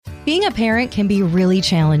Being a parent can be really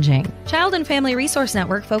challenging. Child and Family Resource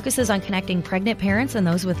Network focuses on connecting pregnant parents and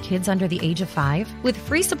those with kids under the age of 5 with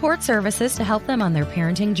free support services to help them on their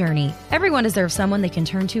parenting journey. Everyone deserves someone they can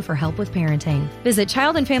turn to for help with parenting. Visit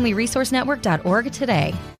childandfamilyresourcenetwork.org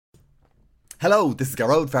today. Hello, this is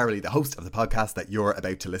Gearóid Farrelly, the host of the podcast that you're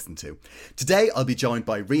about to listen to. Today I'll be joined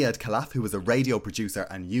by Riad Khalaf, who is a radio producer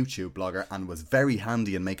and YouTube blogger and was very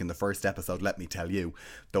handy in making the first episode, let me tell you.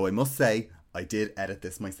 Though I must say, I did edit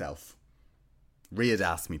this myself. Riad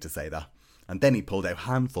asked me to say that, and then he pulled out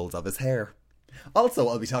handfuls of his hair. Also,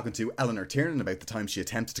 I'll be talking to Eleanor Tiernan about the time she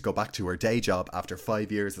attempted to go back to her day job after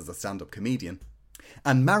 5 years as a stand-up comedian.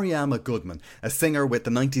 And Mariama Goodman, a singer with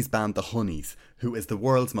the 90s band The Honeys, who is the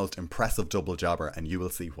world's most impressive double jobber, and you will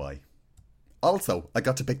see why. Also, I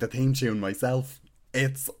got to pick the theme tune myself.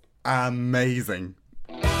 It's amazing.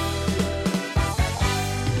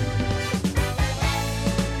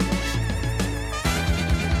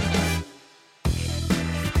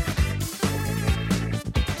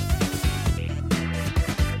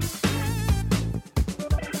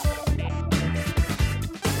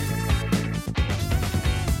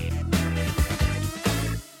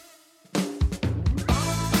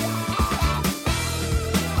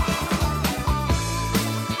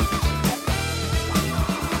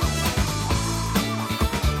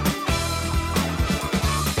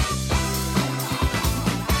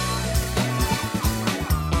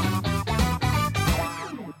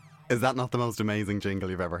 Is that not the most amazing jingle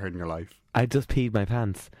you've ever heard in your life? I just peed my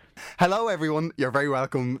pants. Hello everyone, you're very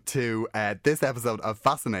welcome to this episode of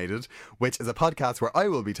Fascinated, which is a podcast where I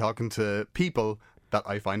will be talking to people that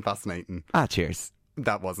I find fascinating. Cheers.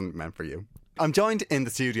 That wasn't meant for you. I'm joined in the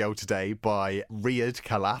studio today by Riad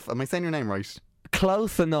Khalaf. Am I saying your name right?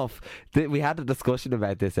 Close enough. We had a discussion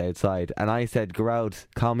about this outside, and I said, Gearóid,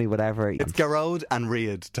 call me whatever. It's Gearóid and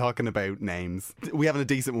Riad talking about names. We having a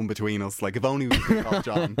decent one between us. Like, if only we could call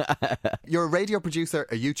John. You're a radio producer,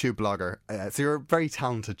 a YouTube blogger, so you're a very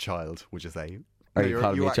talented child, would you say? Are you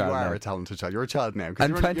calling me a child You are now? a talented child. You're a child now.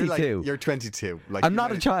 I'm 22. You're 22. I'm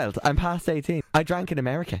not a child. I'm past 18. I drank in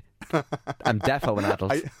America. I'm defo an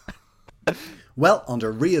adult. Well,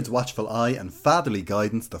 under Riad's watchful eye and fatherly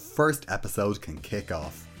guidance, the first episode can kick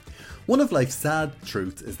off. One of life's sad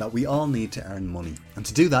truths is that we all need to earn money, and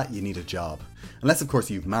to do that you need a job. Unless of course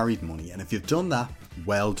you've married money, and if you've done that,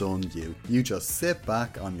 well done you. You just sit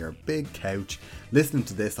back on your big couch, listening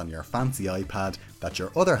to this on your fancy iPad that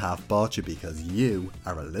your other half bought you because you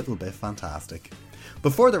are a little bit fantastic.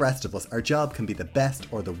 But for the rest of us, our job can be the best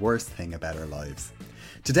or the worst thing about our lives.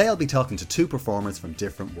 Today I'll be talking to two performers from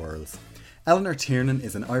different worlds. Eleanor Tiernan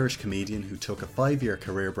is an Irish comedian who took a 5-year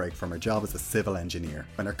career break from her job as a civil engineer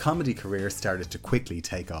when her comedy career started to quickly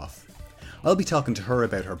take off. I'll be talking to her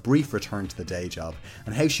about her brief return to the day job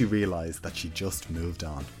and how she realised that she just moved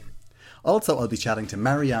on. Also, I'll be chatting to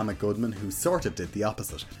Mariama Goodman, who sort of did the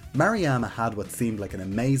opposite. Mariama had what seemed like an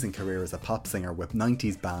amazing career as a pop singer with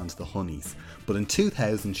 90s band The Honeys, but in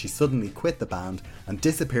 2000 she suddenly quit the band and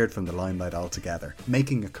disappeared from the limelight altogether,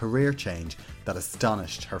 making a career change that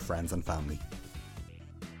astonished her friends and family.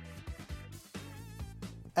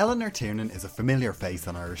 Eleanor Tiernan is a familiar face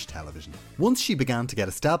on Irish television. Once she began to get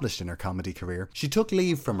established in her comedy career, she took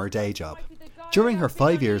leave from her day job. During her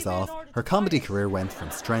 5 years off, her comedy career went from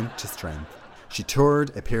strength to strength. She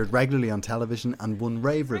toured, appeared regularly on television and won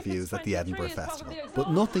rave reviews at the Edinburgh Festival.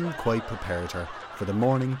 But nothing quite prepared her for the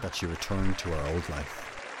morning that she returned to her old life.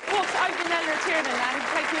 Folks, I've been Eleanor Tiernan and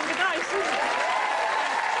thank you and good night.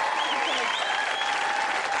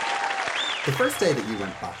 The first day that you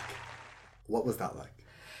went back, what was that like?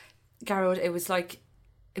 Gearóid, it was like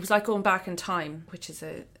going back in time, which is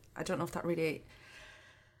I don't know if that really...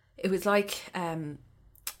 It was like,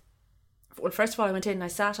 well, first of all, I went in and I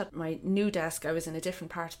sat at my new desk. I was in a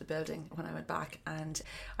different part of the building when I went back, and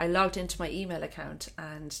I logged into my email account,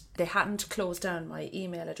 and they hadn't closed down my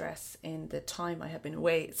email address in the time I had been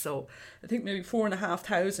away. So I think maybe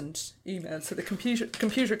 4,500 emails. So the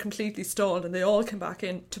computer completely stalled, and they all came back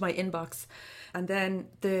into my inbox. And then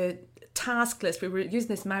the task list, we were using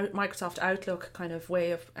this Microsoft Outlook kind of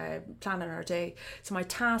way of planning our day. So my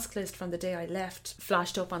task list from the day I left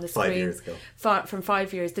flashed up on the screen. 5 years ago. From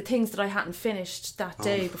 5 years. The things that I hadn't finished that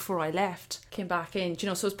day before I left came back in. So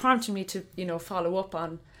it was prompting me to, follow up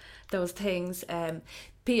on those things.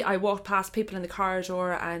 I walked past people in the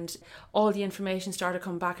corridor and all the information started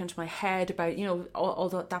coming back into my head about, all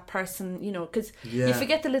that person, because you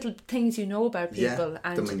forget the little things about people.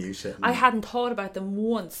 And the minutiae. I hadn't thought about them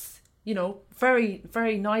once. Very,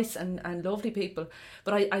 very nice and lovely people,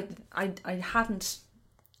 but I hadn't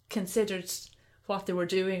considered what they were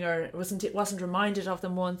doing or wasn't reminded of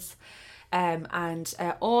them once. And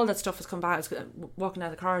all that stuff was come back. I was walking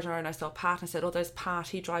down the corridor and I saw Pat, and I said, oh, there's Pat.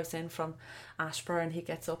 He drives in from Ashburn. He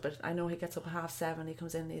gets up at 7:30. He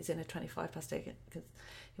comes in, he's in at 8:25 because he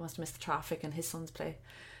wants to miss the traffic, and his sons play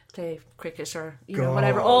cricket or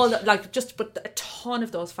whatever. All that, but a ton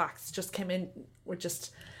of those facts just came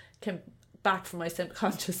back from my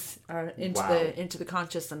subconscious or into the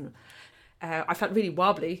conscious, and I felt really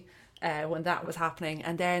wobbly when that was happening.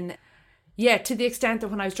 And then to the extent that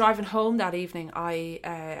when I was driving home that evening,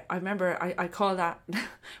 I remember I call that, when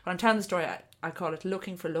I'm telling the story, I call it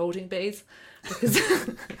looking for loading bays, because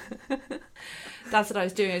that's what I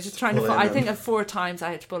was doing. I was just trying to I think 4 times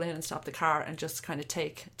I had to pull in and stop the car and just kind of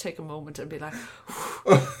take a moment and be like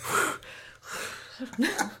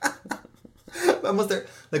And was there,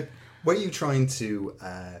 were you trying to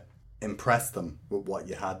impress them with what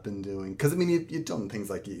you had been doing? Because I mean, you'd done things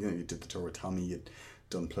like you did the tour with Tommy, you'd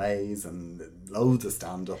done plays and loads of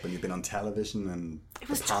stand-up, and you'd been on television, and it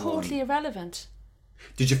was totally irrelevant.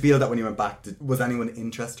 Did you feel that when you went back, was anyone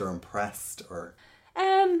interested or impressed, or?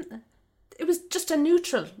 It was just a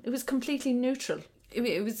neutral. It was completely neutral.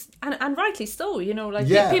 It was, and rightly so,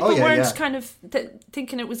 people weren't kind of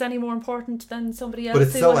thinking it was any more important than somebody else. But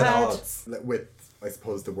it's so at odds with, I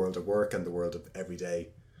suppose, the world of work and the world of everyday.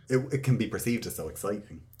 It can be perceived as so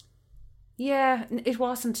exciting. Yeah, it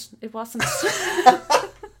wasn't. I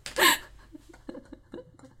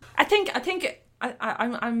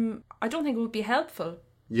don't think it would be helpful.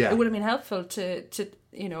 Yeah, it would have been helpful to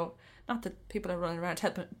not that people are running around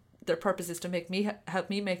helping. Their purpose is to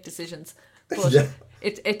help me make decisions, but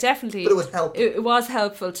it definitely. But it was helpful. It was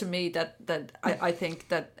helpful to me that I think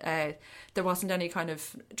that there wasn't any kind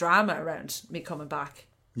of drama around me coming back.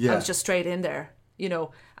 Yeah, I was just straight in there,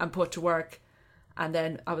 and put to work, and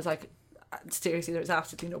then I was like, seriously, there's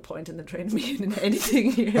absolutely no point in them training me in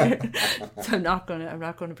anything here. So I'm not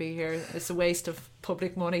gonna be here. It's a waste of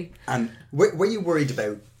public money. And were you worried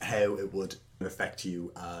about how it would affect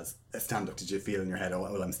you as a stand-up? Did you feel in your head, oh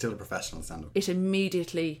well, I'm still a professional stand-up? It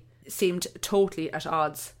immediately seemed totally at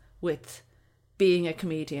odds with being a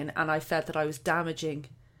comedian, and I felt that I was damaging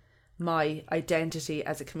my identity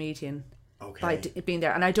as a comedian by being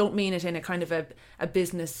there. And I don't mean it in a kind of a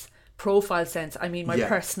business profile sense. I mean my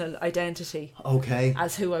personal identity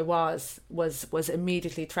as who I was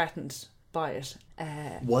immediately threatened by it.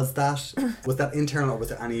 Was that internal, or was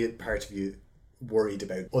there any part of you worried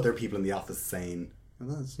about other people in the office saying,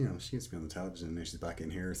 well, she used to be on the television and now she's back in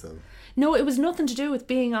here? So no, it was nothing to do with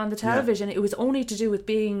being on the television. It was only to do with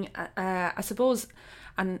being I suppose,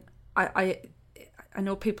 and I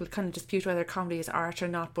know people kind of dispute whether comedy is art or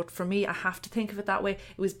not, but for me, I have to think of it that way.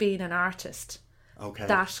 It was being an artist.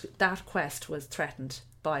 That quest was threatened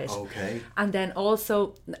by it. And then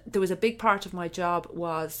also there was a big part of my job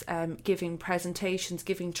was giving presentations,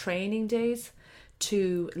 giving training days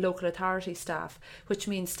to local authority staff, which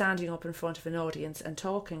means standing up in front of an audience and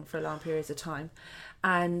talking for long periods of time.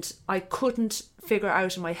 And I couldn't figure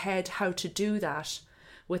out in my head how to do that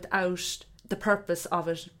without the purpose of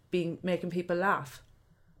it being making people laugh.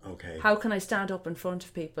 How can I stand up in front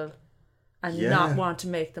of people and not want to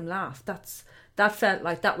make them laugh? That felt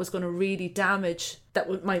like that was going to really damage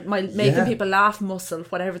my making people laugh muscle,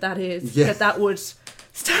 whatever that is. That would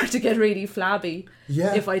start to get really flabby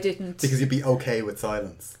if I didn't. Because you'd be okay with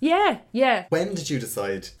silence. Yeah. When did you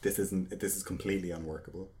decide this is completely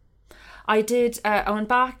unworkable? I did. I went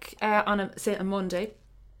back on a Monday.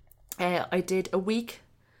 I did a week,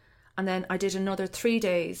 and then I did another 3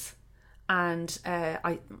 days, and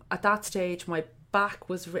at that stage my back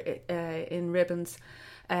was in ribbons.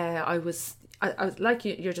 I was like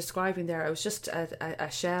you're describing there. I was just a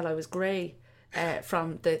shell. I was grey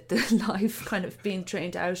from the life kind of being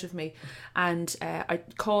drained out of me, and I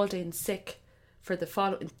called in sick for the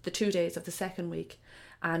 2 days of the second week.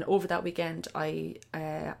 And over that weekend, I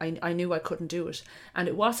knew I couldn't do it, and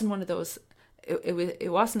it wasn't one of those.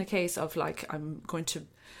 It wasn't a case of like I'm going to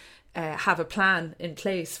have a plan in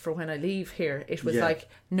place for when I leave here. It was like,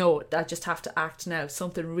 no, I just have to act now.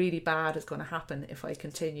 Something really bad is going to happen if I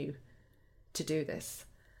continue to do this.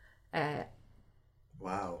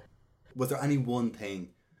 Wow. Was there any one thing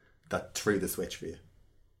that threw the switch for you?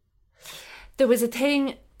 There was a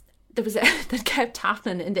thing that kept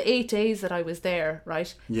happening in the 8 days that I was there,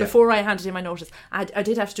 right? Yeah. Before I handed in my notice. I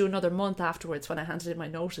did have to do another month afterwards when I handed in my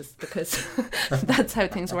notice, because that's how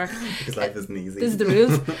things work. Because life isn't easy. This is the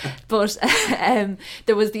rules. But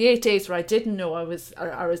there was the 8 days where I didn't know I was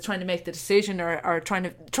trying to make the decision or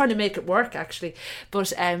trying to make it work, actually.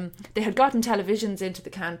 But they had gotten televisions into the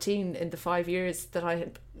canteen in the 5 years that I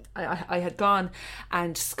had I had gone,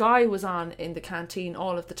 and Sky was on in the canteen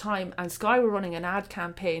all of the time, and Sky were running an ad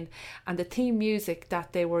campaign, and the theme music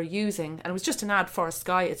that they were using, and it was just an ad for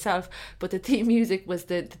Sky itself, but the theme music was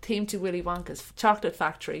the theme to Willy Wonka's Chocolate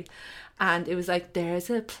Factory, and it was like, there's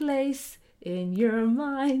a place in your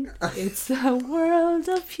mind, it's a world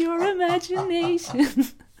of pure imagination.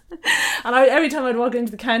 And every time I'd walk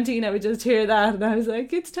into the canteen, I would just hear that, and I was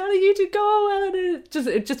like, it's telling you to go, and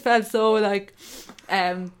it just felt so like,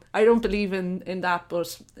 I don't believe in that,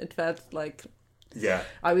 but it felt like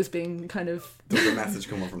I was being kind of, there's a message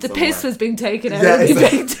coming from the somewhere. piss was being taken out of me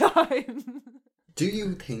big time. Do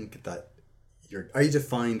you think that are you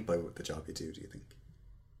defined by the job you do you think?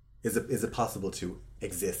 Is it possible to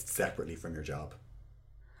exist separately from your job?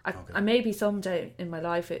 I maybe someday in my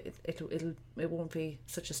life it won't be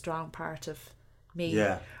such a strong part of me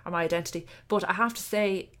or my identity. But I have to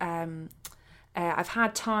say, I've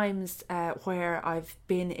had times where I've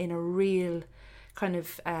been in a real kind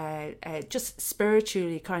of just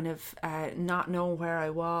spiritually kind of not knowing where I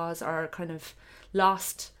was, or kind of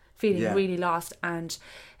lost, feeling really lost, and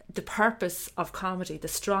the purpose of comedy, the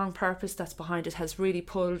strong purpose that's behind it, has really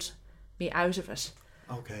pulled me out of it.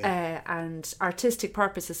 Okay. And artistic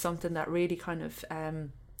purpose is something that really kind of,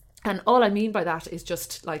 and all I mean by that is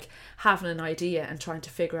just like having an idea and trying to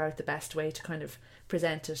figure out the best way to kind of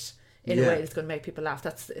present it in a way that's going to make people laugh.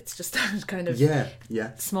 It's just that kind of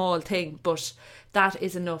small thing, but that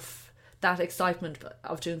is enough. That excitement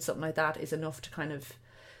of doing something like that is enough to kind of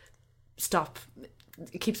stop.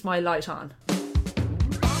 It keeps my light on.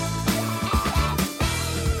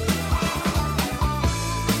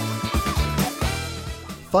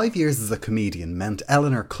 Five years as a comedian meant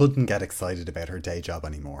Eleanor couldn't get excited about her day job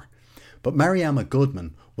anymore. But Mariama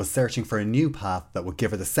Goodman was searching for a new path that would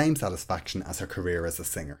give her the same satisfaction as her career as a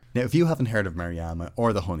singer. Now, if you haven't heard of Mariama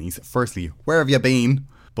or the Honeys, firstly, where have you been?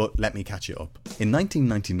 But let me catch you up. In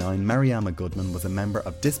 1999, Mariama Goodman was a member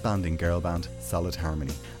of disbanding girl band Solid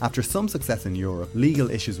Harmony. After some success in Europe, legal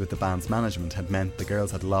issues with the band's management had meant the girls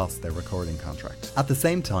had lost their recording contract. At the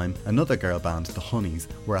same time, another girl band, the Honeys,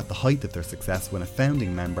 were at the height of their success when a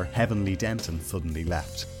founding member, Heavenly Denton, suddenly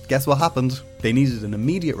left. Guess what happened? They needed an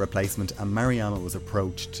immediate replacement, and Mariama was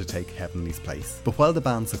approached to take Heavenly's place. But while the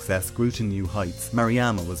band's success grew to new heights,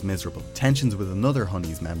 Mariama was miserable. Tensions with another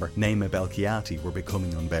Honeys member, Naima Belchiati, were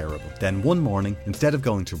becoming unbearable. Then one morning, instead of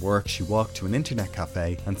going to work, she walked to an internet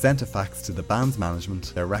cafe and sent a fax to the band's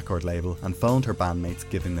management, their record label, and phoned her bandmates,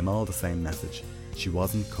 giving them all the same message. She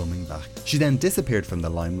wasn't coming back. She then disappeared from the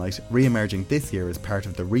limelight, re-emerging this year as part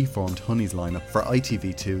of the reformed Honeys lineup for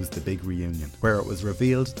ITV2's The Big Reunion, where it was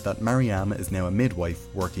revealed that Mariama is now a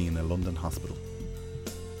midwife working in a London hospital.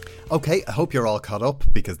 Okay, I hope you're all caught up,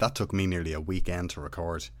 because that took me nearly a weekend to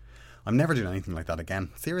record. I'm never doing anything like that again.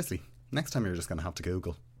 Seriously, next time you're just going to have to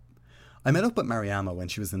Google. I met up with Mariama when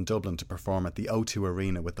she was in Dublin to perform at the O2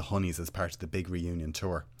 Arena with the Honeys as part of the Big Reunion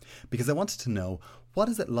tour, because I wanted to know, what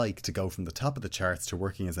is it like to go from the top of the charts to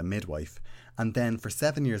working as a midwife, and then for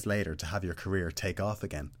 7 years later to have your career take off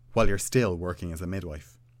again, while you're still working as a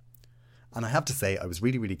midwife? And I have to say, I was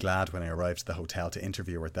really, really glad when I arrived at the hotel to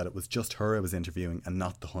interview her that it was just her I was interviewing and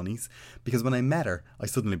not the Honeys, because when I met her, I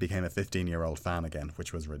suddenly became a 15-year-old fan again,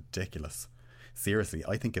 which was ridiculous. Seriously,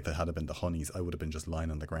 I think if it had been the Honeys, I would have been just lying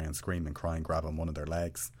on the ground screaming, crying, grabbing one of their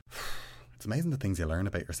legs. It's amazing the things you learn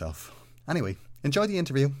about yourself. Anyway, enjoy the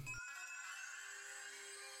interview.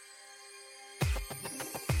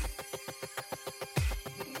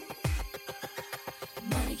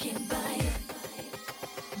 Money can buy it.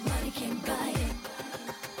 Money can buy it.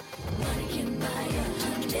 Money can buy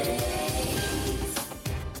it. Days.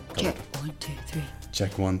 Check 1, 2, 3.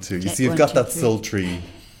 Check 1, 2. You Check see, you've 1, got 2, that 3. sultry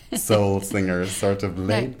soul singer sort of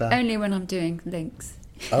laid back. Only when I'm doing links.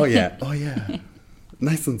 Oh yeah.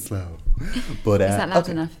 Nice and slow. But Is that loud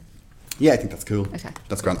enough? Yeah, I think that's cool. Okay.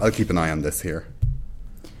 That's grand. I'll keep an eye on this here.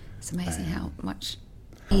 It's amazing how much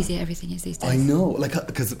easier everything is these days. I know, like,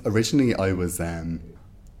 because originally I was saying,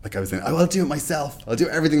 oh, I'll do it myself. I'll do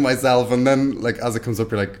everything myself. And then, like, as it comes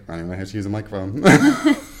up, you're like, I don't know how to use a microphone.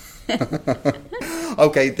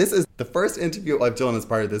 Okay, this is the first interview I've done as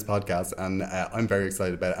part of this podcast, and I'm very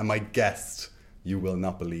excited about it. And my guest, you will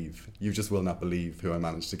not believe. You just will not believe who I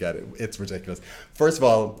managed to get. It's ridiculous. First of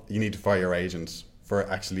all, you need to fire your agent for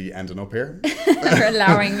actually ending up here. For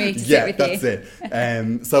allowing me to sit with you. Yeah, that's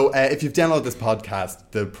it. So if you've downloaded this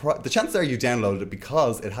podcast, the chances are you downloaded it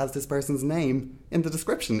because it has this person's name in the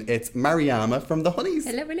description. It's Mariama from the Honeys.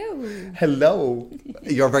 Hello, hello. Hello.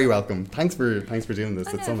 You're very welcome. Thanks for doing this.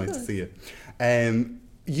 It's so nice to see you.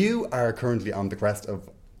 You are currently on the crest of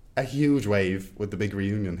a huge wave with the Big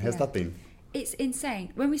Reunion. How's that been? it's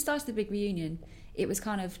insane. When we started the big reunion, it was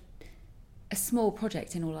kind of a small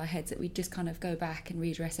project in all our heads that we'd just kind of go back and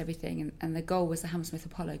readdress everything, and the goal was the Hammersmith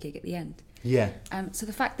Apollo gig at the end. Yeah. So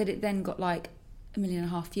the fact that it then got like 1.5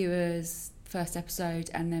 million viewers first episode,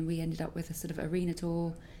 and then we ended up with a sort of arena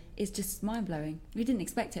tour, is just mind-blowing. We didn't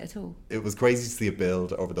expect it at all. It was crazy to see it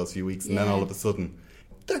build over those few weeks, and then Yeah. all of a sudden,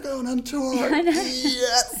 they're going on tour. I know.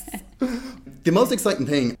 Yes. The most exciting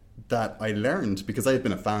thing that I learned, because I had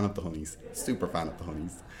been a fan of the Honeys, super fan of the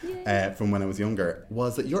Honeys, from when I was younger,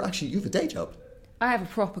 was that you have a day job. I have a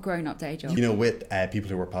proper grown-up day job. You know, with people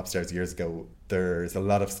who were pop stars years ago, there's a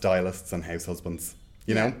lot of stylists and house husbands,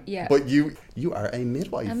 you know? Yeah. But you are a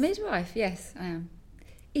midwife. A midwife, yes, I am.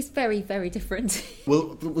 It's very, very different.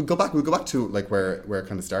 We'll go back to like where it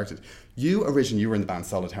kind of started. You were in the band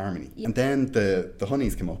Solid Harmony, and then the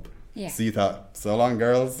Honeys came up. Yeah. So you thought, so long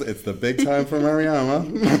girls, it's the big time for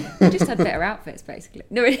Mariama. We just had better outfits, basically.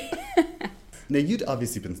 No, really. Now you'd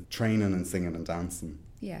obviously been training and singing and dancing.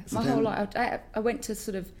 Yeah, So my then- whole life. I went to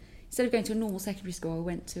sort of, instead of going to a normal secondary school, I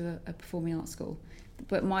went to a performing arts school.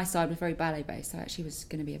 But my side was very ballet based. I actually was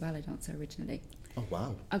going to be a ballet dancer originally. Oh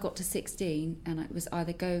wow. I got to 16 and it was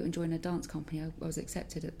either go and join a dance company, I was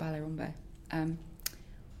accepted at Ballet Rombe,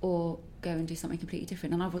 or go and do something completely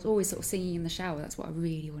different. And I was always sort of singing in the shower, that's what I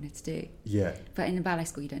really wanted to do. Yeah. But in a ballet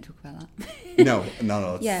school, you don't talk about that. No,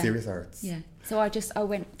 it's Yeah. serious arts. Yeah. So I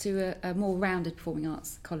went to a more rounded performing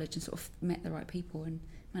arts college and sort of met the right people and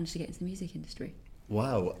managed to get into the music industry.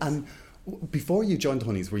 Wow. And before you joined the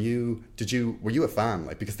Honeys, were you a fan?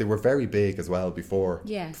 Like, because they were very big as well before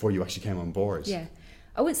you actually came on board. Yeah.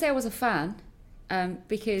 I wouldn't say I was a fan,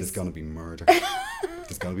 because... There's gonna be murder.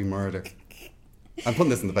 There's gonna be murder. I'm putting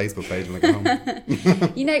this on the Facebook page when I go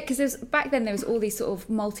home. You know, because back then there was all these sort of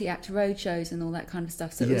multi-act road shows and all that kind of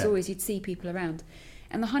stuff. So it was Yeah. always, you'd see people around.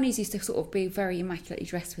 And the Honeys used to sort of be very immaculately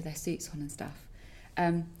dressed with their suits on and stuff.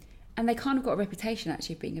 And they kind of got a reputation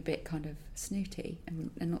actually of being a bit kind of snooty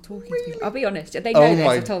and not talking to people. I'll be honest, they know Oh this,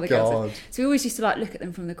 my I've told the God. girls. So we always used to like look at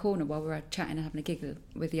them from the corner while we were chatting and having a giggle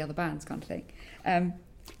with the other bands kind of thing.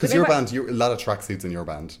 Because your band, a lot of tracksuits in your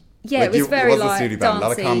band. Yeah, Like, it was very it was a like snooty band, a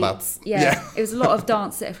lot of dancey. combats. Yeah, it was a lot of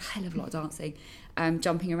dance, a hell of a lot of dancing,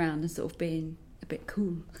 jumping around and sort of being a bit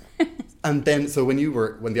cool. And then, so when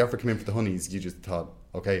the offer came in for the Honeys, you just thought,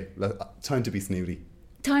 okay, time to be snooty.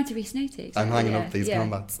 Time to be snooty. I'm exactly, hanging yeah, up these yeah.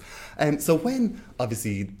 combats. So when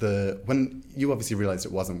you obviously realised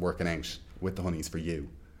it wasn't working out with the Honeys for you,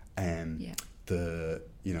 and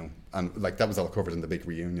like that was all covered in the big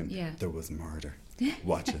reunion. Yeah. There was murder.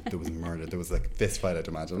 Watch it. There was murder. There was like a fist fight, I'd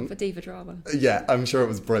imagine. For diva drama. Yeah, I'm sure it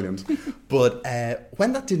was brilliant. But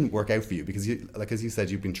when that didn't work out for you, because as you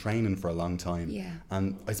said, you've been training for a long time. Yeah.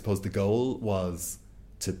 And I suppose the goal was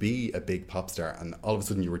to be a big pop star, and all of a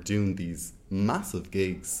sudden you were doing these massive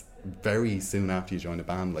gigs very soon after you joined a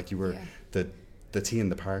band. Like you were the Tea in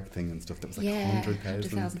the Park thing and stuff. That was like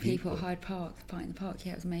 100,000 people at Hyde Park, Fight in the Park.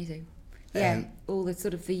 Yeah, it was amazing. Yeah, all the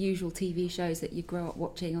sort of the usual TV shows that you grow up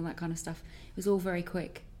watching, all that kind of stuff. It was all very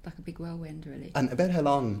quick, like a big whirlwind, really. And about how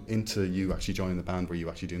long into you actually joining the band were you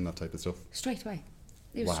actually doing that type of stuff? Straight away.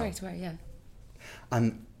 It was Wow. straight away, yeah.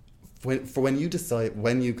 And when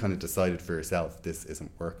you kind of decided for yourself, this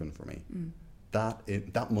isn't working for me,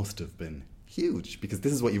 that must have been huge, because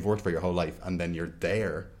this is what you've worked for your whole life, and then you're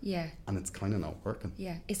there, Yeah. and it's kind of not working.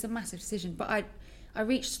 Yeah, it's a massive decision. But I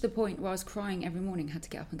reached the point where I was crying every morning, had to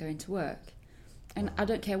get up and go into work. And I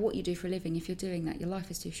don't care what you do for a living, if you're doing that, your life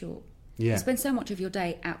is too short. Yeah. You spend so much of your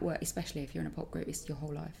day at work, especially if you're in a pop group, it's your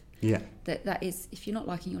whole life. Yeah. That is, if you're not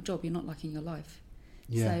liking your job, you're not liking your life.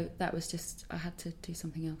 Yeah. So that was just, I had to do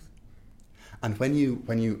something else. And when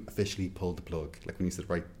you officially pulled the plug, like when you said,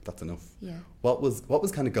 right, that's enough. Yeah. What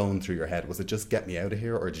was kind of going through your head? Was it just get me out of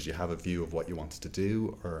here, or did you have a view of what you wanted to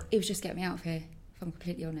do, or? It was just get me out of here, if I'm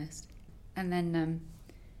completely honest. And then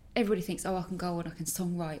everybody thinks, oh, I can go and I can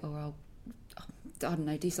songwrite, or I'll, I don't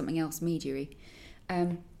know, do something else media-y.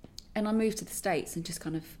 And I moved to the States and just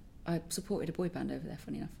kind of, I supported a boy band over there,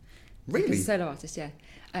 funny enough. Really? As a solo artist, yeah.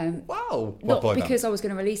 Wow. What Not boy band? because I was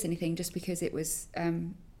going to release anything, just because it was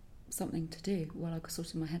something to do while I was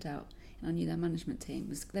sorting my head out. And I knew their management team.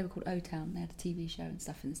 They were called O-Town. They had a TV show and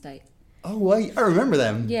stuff in the States. Oh, I remember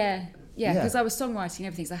them. Yeah, Yeah. because I was songwriting and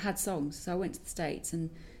everything, so I had songs. So I went to the States and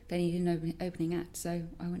they needed an opening act, so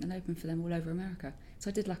I went and opened for them all over America. So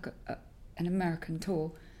I did like an American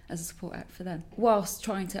tour as a support act for them, whilst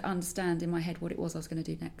trying to understand in my head what it was I was going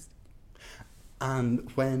to do next. And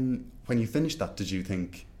when you finished that, did you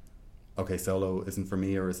think, okay, solo isn't for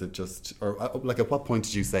me, or is it just, or like at what point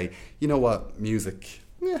did you say, you know what, music,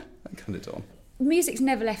 yeah, I'm kind of done? music's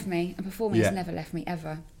never left me, and performing Yeah. has never left me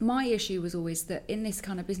ever. My issue was always that in this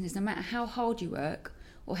kind of business, no matter how hard you work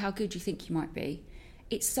or how good you think you might be,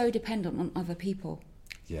 it's so dependent on other people.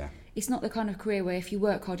 Yeah. It's not the kind of career where if you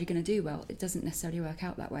work hard, you're going to do well. It doesn't necessarily work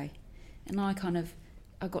out that way. And I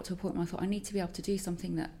got to a point where I thought I need to be able to do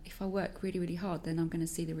something that if I work really, really hard, then I'm going to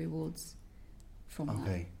see the rewards from that.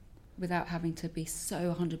 Okay. Without having to be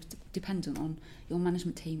so 100% dependent on your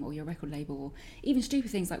management team or your record label, or even stupid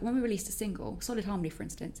things like when we released a single, Solid Harmony for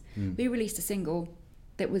instance, we released a single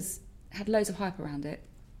that had loads of hype around it.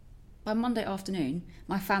 By Monday afternoon,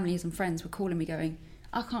 my families and friends were calling me going,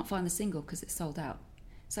 I can't find the single because it's sold out.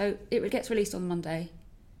 So it gets released on Monday,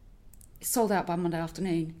 it's sold out by Monday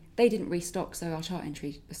afternoon. They didn't restock, so our chart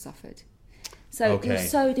entry was suffered. So Okay. you're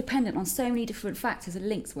so dependent on so many different factors and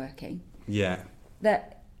links working Yeah.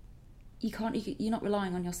 that you're not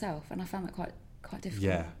relying on yourself, and I found that quite difficult.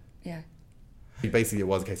 Yeah. Yeah. Basically, it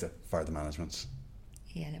was a case of fire the management.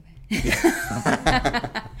 Yeah, a little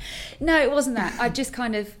bit. No, it wasn't that. I just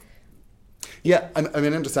kind of... Yeah, I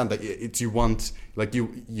mean, I understand that it's you want, like,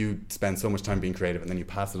 you spend so much time being creative and then you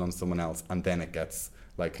pass it on to someone else and then it gets,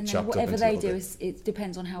 like, And then chopped up whatever into they little do, bits. it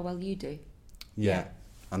depends on how well you do. Yeah.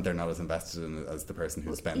 And they're not as invested in it as the person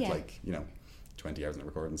who spent, Yeah. like, 20 hours in a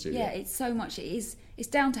recording studio. Yeah, it's so much. It's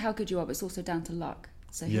down to how good you are, but it's also down to luck.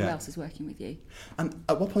 So who Yeah. else is working with you? And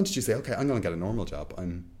at what point did you say, okay, I'm going to get a normal job.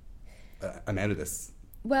 I'm out of this.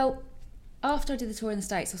 Well, after I did the tour in the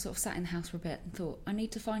States, I sort of sat in the house for a bit and thought, I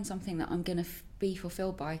need to find something that I'm going to be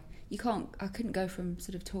fulfilled by. I couldn't go from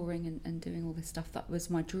sort of touring and doing all this stuff that was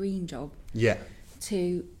my dream job Yeah.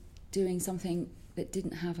 to doing something that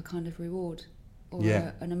didn't have a kind of reward or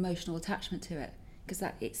Yeah. an emotional attachment to it, because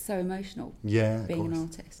it's so emotional Yeah, being of an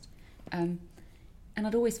course. artist. And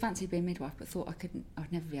I'd always fancied being a midwife, but thought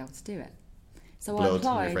I'd never be able to do it. So I Blood.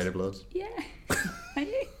 applied. You're afraid of blood? Yeah. Are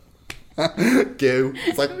you? Goo.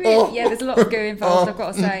 It's like, Really? oh. Yeah, there's a lot of goo involved, I've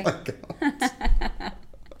got to say. my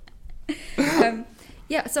God.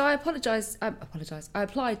 Yeah, so I apologise. I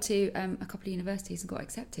applied to a couple of universities and got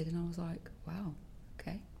accepted, and I was like, wow,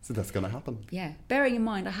 okay. So that's going to happen. Yeah, bearing in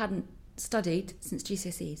mind I hadn't studied since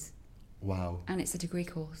GCSEs, Wow. and it's a degree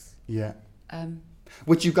course. Yeah. Um,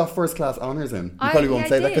 Which you got first class honours in. You I- probably won't yeah, I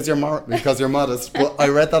say that did. because you're modest, but I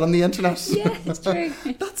read that on the internet. yeah, it's true.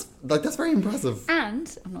 That's very impressive.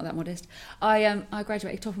 And I'm not that modest. I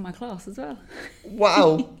graduated top of my class as well.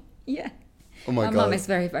 Wow. Yeah. Oh my My God. mum is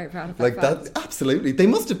very, very proud of that. Like fact. that, absolutely. They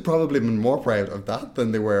must have probably been more proud of that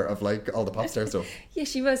than they were of like all the pop star stuff. Yeah,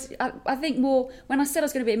 she was. I think more when I said I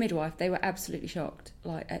was going to be a midwife, they were absolutely shocked.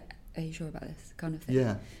 Like, are you sure about this kind of thing?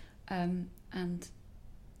 Yeah. And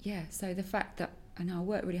yeah, so the fact that I know I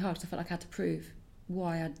worked really hard, so I felt like I had to prove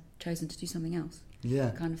why I'd chosen to do something else.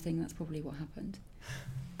 Yeah. Kind of thing. That's probably what happened.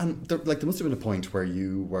 And there must have been a point where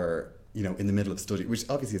you were, in the middle of study, which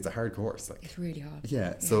obviously it's a hard course. Like, It's really hard.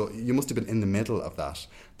 yeah. So you must have been in the middle of that.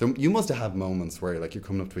 You must have had moments where like you're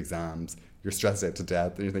coming up to exams, you're stressed out to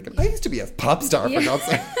death, and you're thinking, I used to be a pop star for Yeah. God's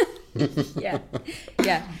sake.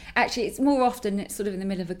 Yeah. Actually, it's more often it's sort of in the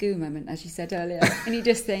middle of a goo moment, as you said earlier, and you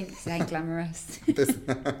just think this ain't glamorous.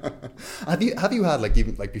 Have you had like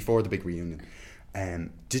even like before the big reunion?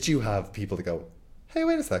 Did you have people that go, hey,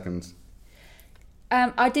 wait a second?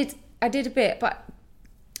 I did a bit, but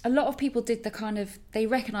a lot of people did the kind of they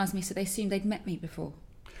recognised me, so they assumed they'd met me before.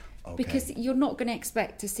 Okay. Because you're not going to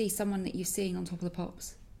expect to see someone that you've seen on Top of the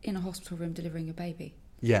Pops in a hospital room delivering a baby.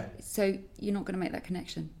 Yeah. So you're not going to make that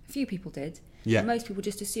connection. A few people did. Yeah. But most people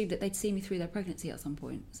just assumed that they'd see me through their pregnancy at some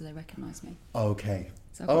point, so they recognised me. Okay.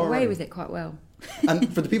 So I got away with it quite well.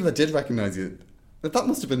 And for the people that did recognise you, that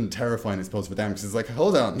must have been terrifying, I suppose, for them, because it's like,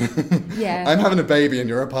 hold on. Yeah. I'm having a baby and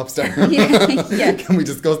you're a pop star. Yeah. Can we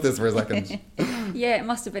discuss this for a second? Yeah, it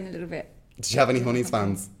must have been a little bit. Did you have any Honeys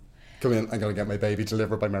fans? Come in, I'm going to get my baby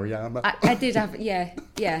delivered by Marianne. I did have, yeah.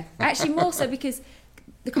 Actually, more so because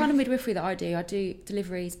the kind of midwifery that I do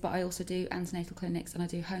deliveries, but I also do antenatal clinics and I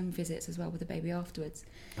do home visits as well with the baby afterwards.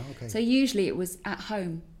 Oh, okay. So usually it was at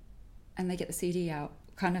home and they get the CD out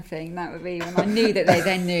kind of thing. That would be when I knew that they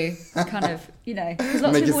then knew kind of, because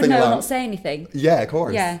lots Make of you people would sing know and along. not say anything. Yeah, of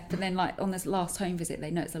course. Yeah, but then like on this last home visit,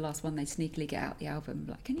 they know it's the last one, they sneakily get out the album,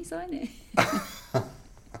 like, can you sign it?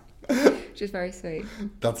 Which is very sweet.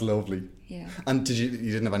 That's lovely. Yeah. And you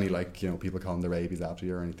didn't have any like, people calling their babies after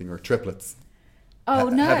you or anything, or triplets? Oh,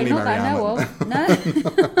 no, Heavenly not that I know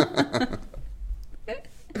Marianne. of. No.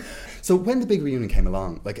 So when the big reunion came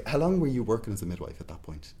along, like how long were you working as a midwife at that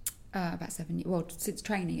point? About 7 years. Well, since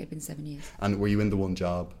training, it had been 7 years. And were you in the one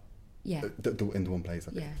job? Yeah. In the one place?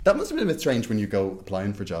 Okay. Yeah. That must have been a bit strange when you go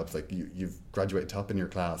applying for jobs. Like you've graduated top in your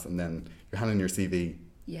class and then you're handing your CV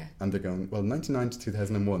Yeah. And they're going, well, 99 to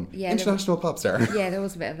 2001, Yeah, international pop star. Yeah, there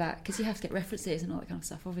was a bit of that because you have to get references and all that kind of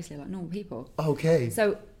stuff, obviously, like normal people. Okay.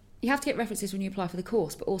 So you have to get references when you apply for the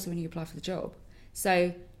course, but also when you apply for the job.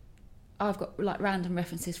 So I've got like random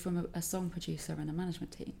references from a song producer and a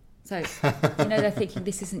management team. So, you know, they're thinking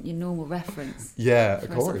this isn't your normal reference Yeah, for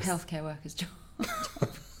of a course. sort of healthcare worker's job.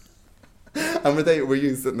 And were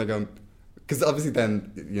you sitting there going, because obviously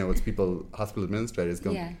then, you know, it's people, hospital administrators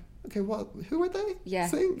going, Yeah. okay, who are they? Yeah.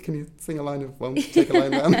 Can you sing a line of, won't take a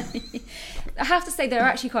line down? I have to say they were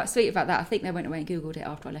actually quite sweet about that. I think they went away and Googled it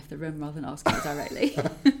after I left the room rather than asking me directly.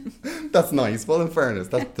 That's nice. Well, in fairness,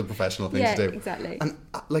 that's the professional thing Yeah, to do. exactly. And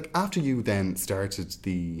like after you then started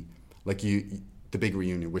the big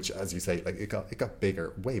reunion, which, as you say, like it got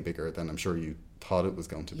bigger, way bigger than I'm sure you thought it was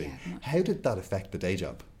going to be. Yeah, much. How did that affect the day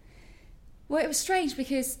job? Well, it was strange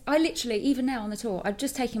because I literally, even now on the tour, I've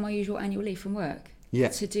just taken my usual annual leave from work Yeah.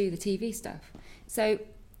 to do the TV stuff. So,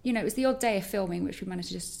 you know, it was the odd day of filming which we managed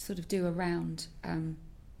to just sort of do around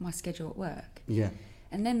my schedule at work. Yeah.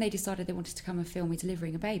 And then they decided they wanted to come and film me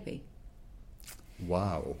delivering a baby.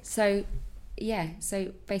 Wow. So, yeah,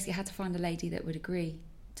 so basically I had to find a lady that would agree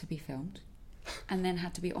to be filmed and then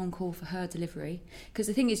had to be on call for her delivery. Because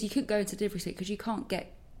the thing is, you couldn't go into delivery suite because you can't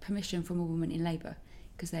get permission from a woman in labour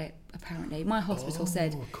because they're apparently, my hospital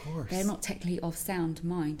said, of course. they're not technically of sound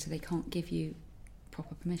mind, so they can't give you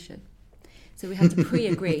proper permission. So we had to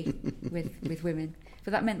pre-agree with women.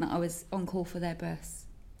 But that meant that I was on call for their births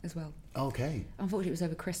as well. Okay. Unfortunately, it was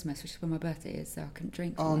over Christmas, which is when my birthday is, so I couldn't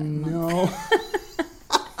drink for Oh like a month. no.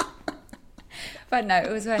 But no,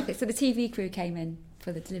 it was worth it. So the TV crew came in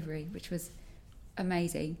for the delivery, which was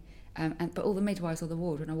amazing. But all the midwives on the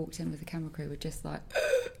ward, when I walked in with the camera crew, were just like...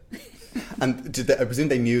 And I presume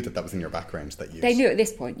they knew that was in your background that you. They knew at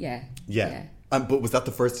this point, yeah. Yeah. But was that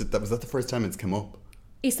the first time it's come up?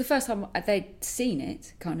 It's the first time they'd seen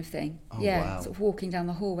it, kind of thing. Oh, yeah, wow. sort of walking down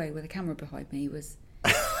the hallway with a camera behind me was...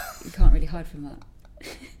 You can't really hide from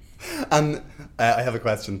that. And I have a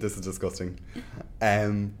question. This is disgusting.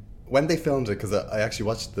 When they filmed it, because I actually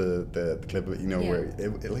watched the clip of it, you know, Yeah.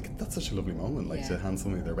 where like that's such a lovely moment, like Yeah. to hand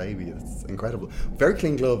somebody their baby. It's incredible. Very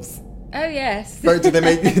clean gloves. Oh, yes.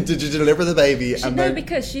 Did you deliver the baby? No,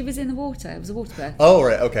 because she was in the water. It was a water birth. Oh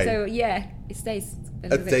right, okay. So, yeah, it stays a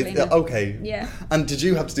little bit cleaner. Okay. Yeah. And did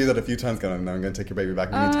you have to do that a few times? Going, no, I'm going to take your baby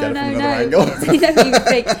back. We need to Oh, get it no, from another no. angle. You know, you would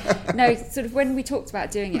think, no, sort of when we talked about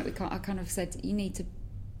doing it, I kind of said you need to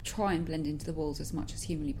try and blend into the walls as much as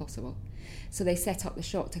humanly possible. So they set up the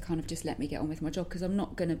shot to kind of just let me get on with my job because I'm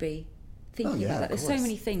not going to be thinking yeah, about that. of There's so course.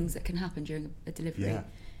 many things that can happen during a delivery. Yeah.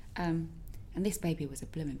 And this baby was a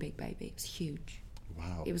blooming big baby. It was huge.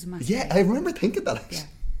 Wow. It was a massive Yeah, baby. I remember thinking that. Actually.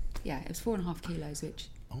 Yeah. Yeah, it was 4.5 kilos, which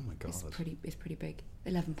Oh my god. is pretty big.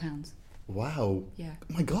 11 pounds. Wow. Yeah.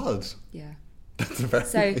 Oh my god. Yeah. That's a very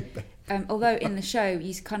So, big baby. although in the show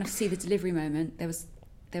you kind of see the delivery moment, there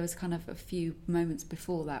was kind of a few moments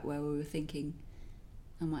before that where we were thinking,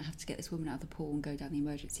 I might have to get this woman out of the pool and go down the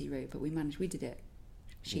emergency route, but we did it.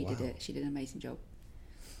 She did Wow. it. She did an amazing job.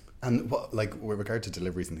 And what, like, with regard to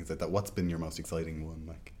deliveries and things like that, what's been your most exciting one?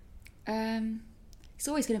 Like, It's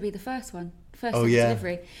always going to be the first one, first Oh, ever yeah.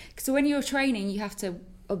 delivery. So when you're training, you have to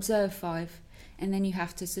observe 5, and then you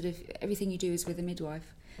have to sort of everything you do is with a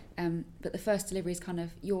midwife. But the first delivery is kind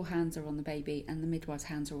of your hands are on the baby and the midwife's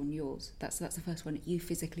hands are on yours. That's the first one that you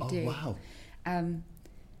physically do. wow.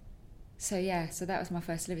 So that was my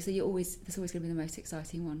first delivery. So there's always going to be the most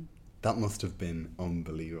exciting one. That must have been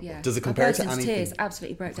unbelievable. Yeah. Does it I compare burst to into anything? tears,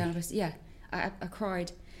 absolutely broke down. I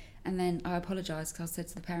cried, and then I apologised because I said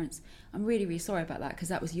to the parents, "I'm really, really sorry about that because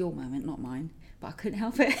that was your moment, not mine." But I couldn't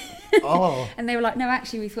help it. Oh. And they were like, "No,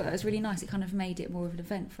 actually, we thought that was really nice. It kind of made it more of an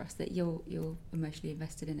event for us that you're emotionally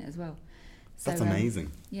invested in it as well." So, That's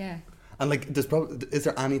amazing. Yeah, And like, is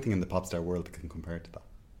there anything in the pop star world that can compare to that?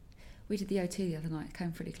 we did the O2 the other night. It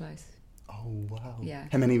came pretty close. Oh wow. Yeah.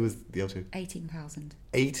 How many was the O2? 18,000,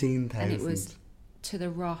 18,000. and it was to the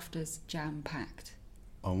rafters, jam packed.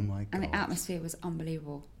 Oh my god. And the atmosphere was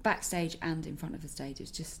unbelievable, backstage and in front of the stage. It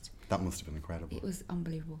was just, That must have been incredible. it was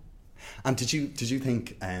unbelievable. And did you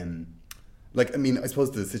think, like, I mean, I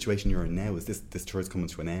suppose the situation you're in now is this tour is coming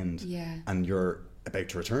to an end. Yeah. And you're about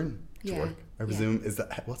to return to Yeah, work. I yeah. presume.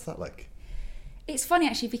 What's that like? It's funny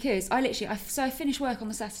actually because I finish work on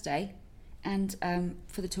the Saturday, and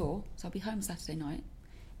for the tour, so I'll be home Saturday night,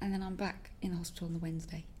 and then I'm back in the hospital on the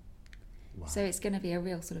Wednesday. Wow. So it's going to be a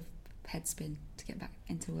real sort of head spin to get back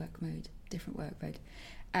into work mode, different work mode.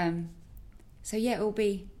 So yeah, it'll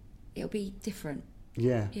be different.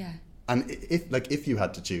 Yeah. Yeah. And if you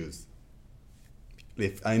had to choose,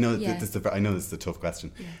 I know Yeah. this is a tough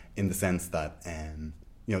question, Yeah. in the sense that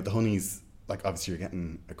the Honeys like, obviously you're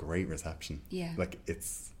getting a great reception. Yeah. Like,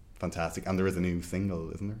 it's fantastic. And there is a new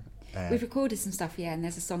single, isn't there? We've recorded some stuff, yeah, and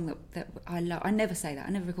there's a song that I love. I never say that. I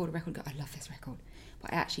never record a record and go, I love this record.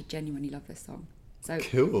 But I actually genuinely love this song. So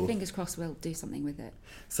Cool. fingers crossed we'll do something with it.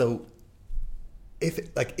 So,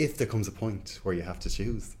 if there comes a point where you have to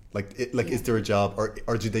choose, Yeah. is there a job,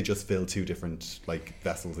 or do they just fill two different, like,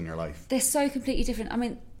 vessels in your life? They're so completely different. I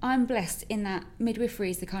mean, I'm blessed in that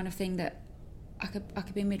midwifery is the kind of thing that I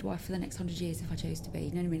could be a midwife for the next 100 years if I chose to be.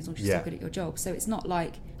 You know what I mean? As long as you're Yeah. still good at your job. So it's not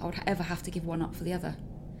like I would ever have to give one up for the other.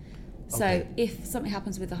 So Okay. if something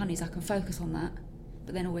happens with the honeys, I can focus on that,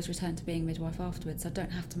 but then always return to being midwife afterwards. I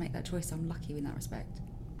don't have to make that choice. I'm lucky in that respect.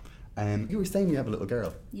 You were saying you have a little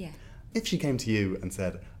girl. Yeah, If she came to you and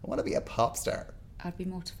said, I want to be a pop star, I'd be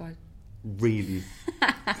mortified. really?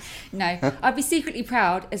 No, I'd be secretly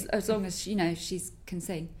proud as long as she can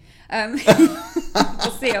sing. We'll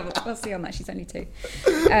see on that. She's only 2.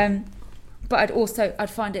 But I'd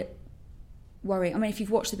find it worrying. I mean, if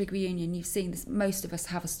you've watched The Big Reunion, you've seen this. Most of us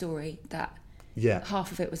have a story that Yeah.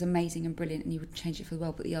 half of it was amazing and brilliant, and you would change it for the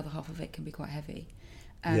world, but the other half of it can be quite heavy.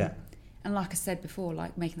 Yeah. And like I said before,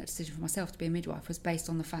 like making that decision for myself to be a midwife was based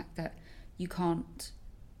on the fact that you can't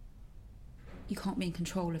be in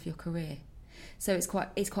control of your career. So it's quite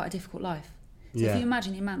a difficult life. So Yeah. if you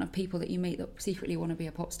imagine the amount of people that you meet that secretly want to be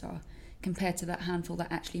a pop star, compared to that handful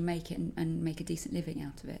that actually make it and make a decent living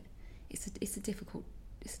out of it, it's a difficult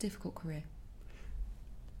career.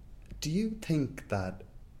 Do you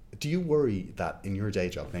worry that in your day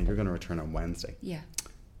job, now you're going to return on Wednesday, Yeah.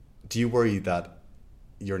 do you worry that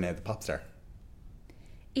you're now the pop star?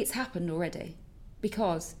 It's happened already,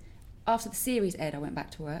 because after the series aired, I went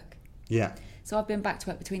back to work. Yeah. So I've been back to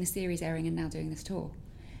work between the series airing and now doing this tour.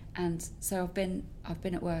 And so I've been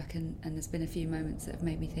at work and there's been a few moments that have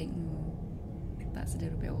made me think, that's a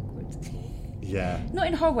little bit awkward. Yeah. Not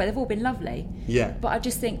in a horrible way, they've all been lovely. Yeah. But I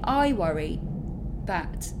just think, I worry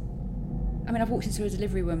that, I mean, I've walked into a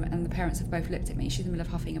delivery room and the parents have both looked at me. She's in the middle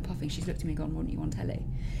of huffing and puffing. She's looked at me and gone, "Want you on telly?"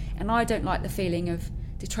 And I don't like the feeling of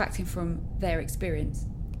detracting from their experience.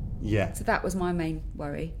 Yeah. So that was my main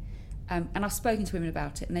worry. And I've spoken to women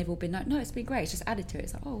about it, and they've all been like, "No, it's been great. It's just added to it."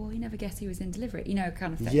 It's like, "Oh, well, you never guessed he was in delivery,"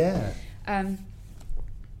 kind of thing. Yeah.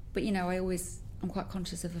 But I'm quite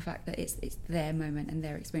conscious of the fact that it's their moment and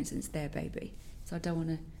their experience, and it's their baby. So I don't want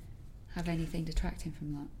to have anything detracting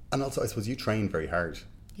from that. And also, I suppose you trained very hard.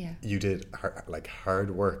 Yeah. You did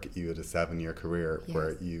hard work. You had a 7-year career Yeah, where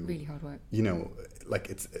it's you really hard work.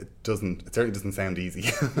 it certainly doesn't sound easy.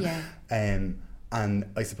 Yeah. And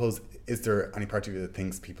I suppose, is there any part of you that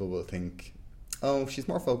thinks people will think, oh, she's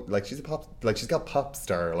more she's got pop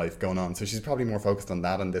star life going on, so she's probably more focused on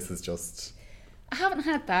that, and this is just. I haven't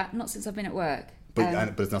had that, not since I've been at work. But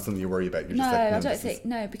it's not something you worry about. You're No, just like, I don't this is- think.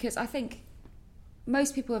 No, because I think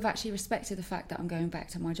most people have actually respected the fact that I'm going back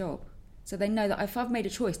to my job. So they know that if I've made a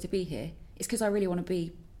choice to be here, it's because I really want to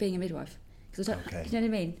be being a midwife. Because I don't, Okay. you know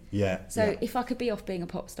what I mean? Yeah. So yeah. if I could be off being a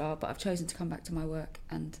pop star, but I've chosen to come back to my work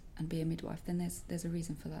and be a midwife, then there's a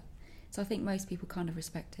reason for that. So I think most people kind of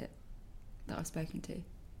respect it that I've spoken to.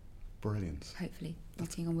 Brilliant. Hopefully,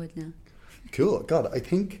 knocking on wood now. Cool. God, I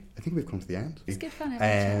think we've come to the end. It's good fun having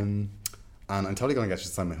a chat. And I'm totally going to get you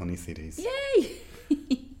to sign my Honey CDs. Yay!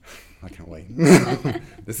 I can't wait.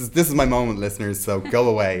 This is my moment, listeners. So go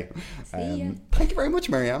away. See ya. Thank you very much,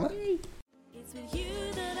 Mariama. It's with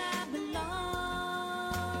you that I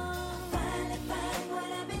belong. Finally find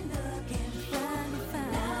what I've been looking for.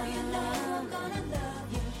 Now you know I'm gonna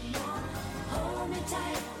love you more. Hold me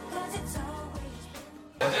tight, 'cause it's always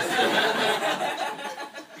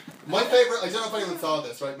My favourite, I don't know if anyone saw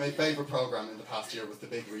this, right? My favourite programme in the past year was The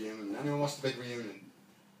Big Reunion. Anyone watched The Big Reunion?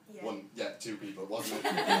 Yeah. 2 people, wasn't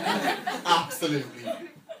it? Absolutely,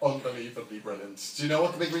 unbelievably brilliant. Do you know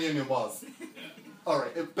what The Big Reunion was?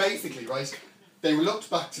 Alright, basically, right, they looked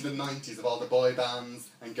back to the 90s of all the boy bands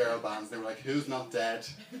and girl bands. They were like, who's not dead?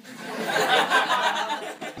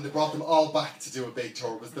 And they brought them all back to do a big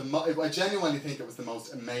tour. It was I genuinely think it was the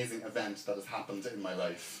most amazing event that has happened in my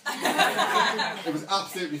life. It was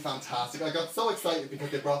absolutely fantastic. I got so excited because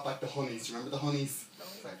they brought back the Honeys. Do you remember the Honeys?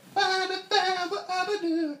 It's like,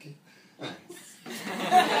 okay. Anyways.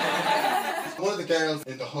 One of the girls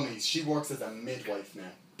in the Honeys, she works as a midwife now.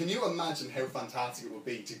 Can you imagine how fantastic it would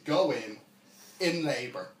be to go in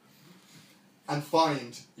labour and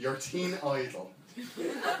find your teen idol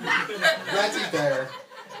ready there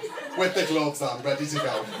with the gloves on, ready to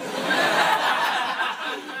go?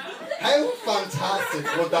 How fantastic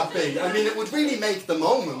would that be? I mean, it would really make the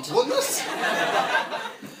moment, wouldn't it?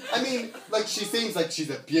 I mean, she seems like she's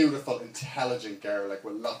a beautiful, intelligent girl,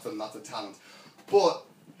 with lots and lots of talent. But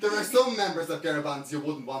There are some members of girl bands you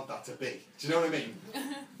wouldn't want that to be. Do you know what I mean?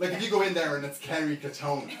 Like if you go in there and it's Kerry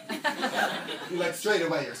Katona, you like straight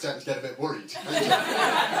away you're starting to get a bit worried.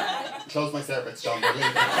 Close my cervix, John. We're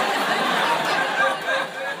leaving.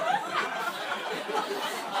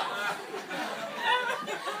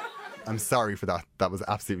 I'm sorry for that. That was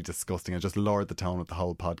absolutely disgusting. I just lowered the tone of the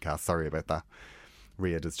whole podcast. Sorry about that.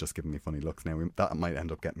 Riyadh is just giving me funny looks now. That might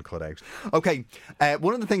end up getting cut out. Okay,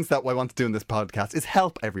 one of the things that I want to do in this podcast is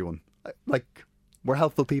help everyone. Like, we're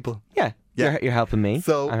helpful people. Yeah. You're helping me.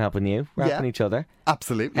 So, I'm helping you. We're helping each other.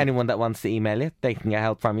 Absolutely. Anyone that wants to email you, they can get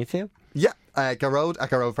help from you too. Yeah,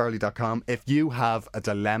 garode@garodefarley.com if you have a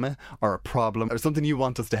dilemma or a problem or something you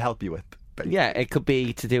want us to help you with. Basically. Yeah, it could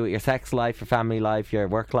be to do with your sex life, your family life, your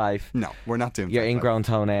work life. No, we're not doing your sex ingrown life.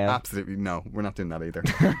 toenail. Absolutely, no, we're not doing that either.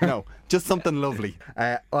 No, just something lovely.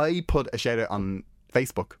 I put a shout out on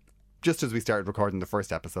Facebook just as we started recording the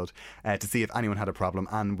first episode to see if anyone had a problem,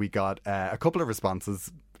 and we got a couple of responses,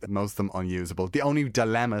 most of them unusable. The only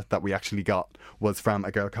dilemma that we actually got was from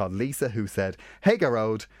a girl called Lisa who said, "Hey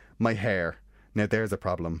Garode, my hair. Now there's a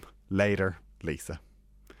problem. Later, Lisa."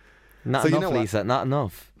 Not So you enough, know what? Lisa. Not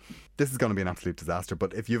enough. This is going to be an absolute disaster,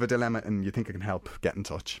 but if you have a dilemma and you think I can help, get in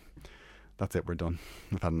touch. That's it, we're done.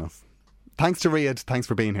 I've had enough. Thanks to Riyadh. Thanks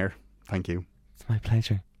for being here. Thank you. It's my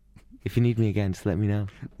pleasure. If you need me again, just let me know.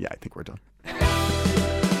 Yeah, I think we're done.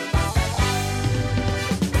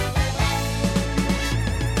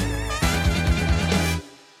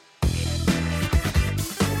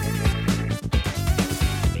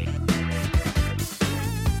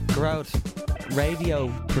 Garode, radio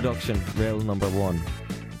production, rule number 1.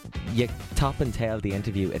 You top and tail the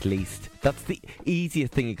interview at least. That's the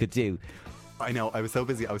easiest thing you could do. I know, I was so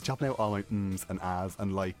busy. I was chopping out all my ums and ahs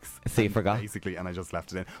and likes. So you and forgot? Basically, and I just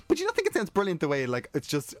left it in. But you don't think it sounds brilliant the way, like, it's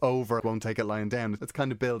just over, won't take it lying down. It's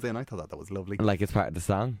kind of built in. I thought that was lovely. Like it's part of the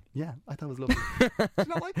song. Yeah, I thought it was lovely. Did you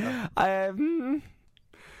not like that?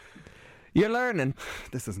 You're learning.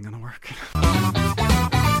 This isn't going to work.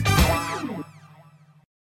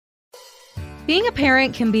 Being a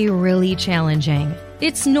parent can be really challenging.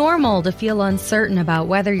 It's normal to feel uncertain about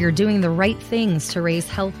whether you're doing the right things to raise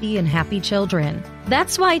healthy and happy children.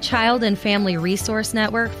 That's why Child and Family Resource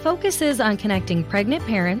Network focuses on connecting pregnant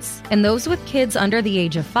parents and those with kids under the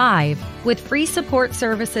age of 5 with free support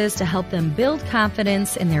services to help them build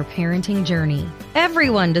confidence in their parenting journey.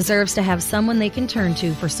 Everyone deserves to have someone they can turn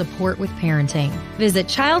to for support with parenting. Visit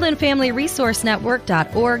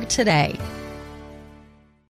childandfamilyresourcenetwork.org today.